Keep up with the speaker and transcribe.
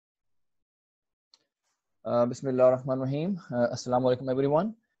Bismillah ar-Rahman ar-Rahim. Assalamu alaikum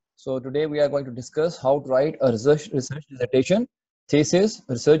everyone. So today we are going to discuss how to write a research dissertation, thesis,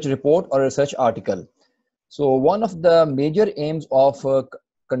 research report or research article. So one of the major aims of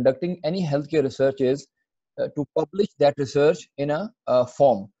conducting any healthcare research is to publish that research in a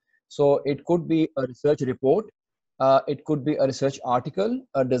form. So it could be a research report, it could be a research article,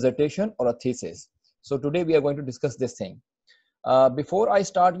 a dissertation or a thesis. So today we are going to discuss this thing. Before I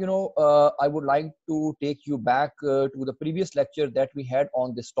start, I would like to take you back to the previous lecture that we had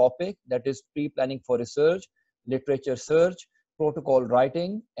on this topic, that is pre-planning for research, literature search, protocol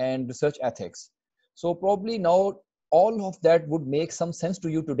writing, and research ethics. So probably now all of that would make some sense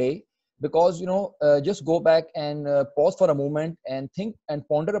to you today, because just go back and pause for a moment and think and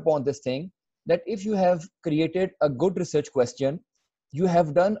ponder upon this thing, that if you have created a good research question, you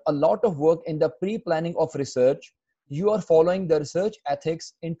have done a lot of work in the pre-planning of research, you are following the research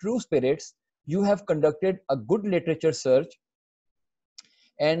ethics in true spirits, you have conducted a good literature search,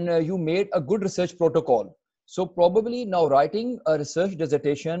 and you made a good research protocol. So probably now writing a research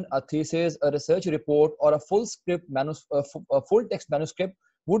dissertation, a thesis, a research report, or a full text manuscript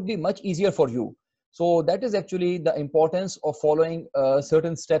would be much easier for you. So that is actually the importance of following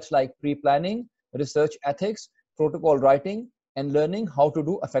certain steps like pre-planning, research ethics, protocol writing, and learning how to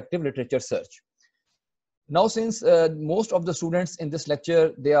do effective literature search. Now, since most of the students in this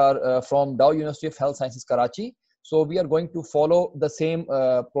lecture, they are from Dow University of Health Sciences, Karachi. So we are going to follow the same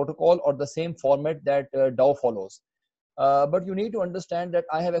protocol or the same format that Dow follows. But you need to understand that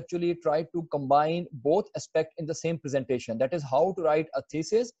I have actually tried to combine both aspects in the same presentation. That is how to write a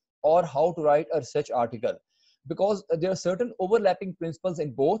thesis or how to write a research article. Because there are certain overlapping principles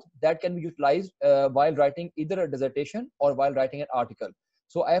in both that can be utilized while writing either a dissertation or while writing an article.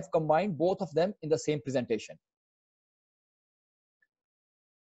 So I have combined both of them in the same presentation.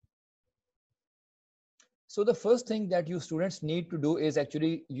 So the first thing that you students need to do is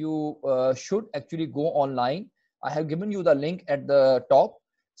actually you should actually go online. I have given you the link at the top.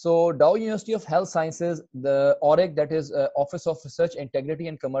 So Dow University of Health Sciences, the ORIC, that is Office of Research Integrity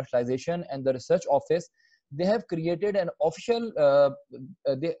and Commercialization, and the research office, they have created an official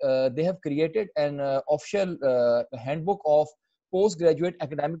handbook of postgraduate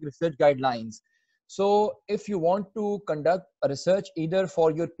academic research guidelines. So if you want to conduct a research either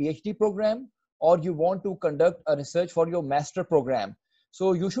for your PhD program or you want to conduct a research for your master program,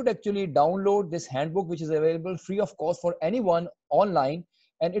 so you should actually download this handbook, which is available free of cost for anyone online,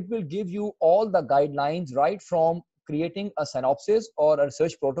 and it will give you all the guidelines right from creating a synopsis or a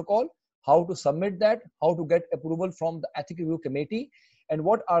research protocol, how to submit that, how to get approval from the ethics review committee, and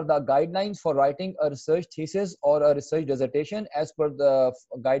what are the guidelines for writing a research thesis or a research dissertation as per the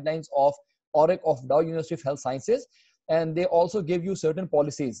guidelines of ORIC of Dow University of Health Sciences. And they also give you certain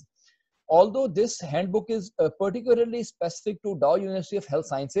policies. Although this handbook is particularly specific to Dow University of Health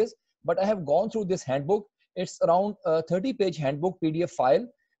Sciences, but I have gone through this handbook. It's around a 30-page handbook PDF file,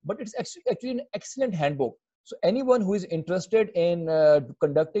 but it's actually an excellent handbook. So anyone who is interested in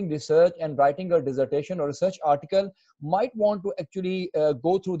conducting research and writing a dissertation or research article might want to actually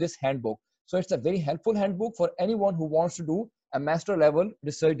go through this handbook. So it's a very helpful handbook for anyone who wants to do a master level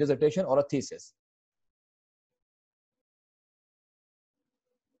research dissertation or a thesis.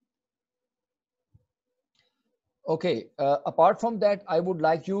 Okay, apart from that, I would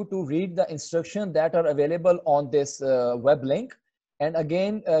like you to read the instructions that are available on this web link. And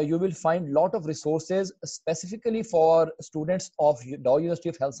again, you will find a lot of resources specifically for students of Dow University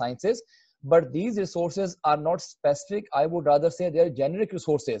of Health Sciences. But these resources are not specific. I would rather say they are generic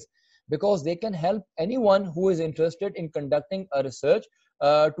resources, because they can help anyone who is interested in conducting a research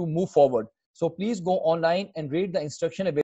to move forward. So please go online and read the instruction available.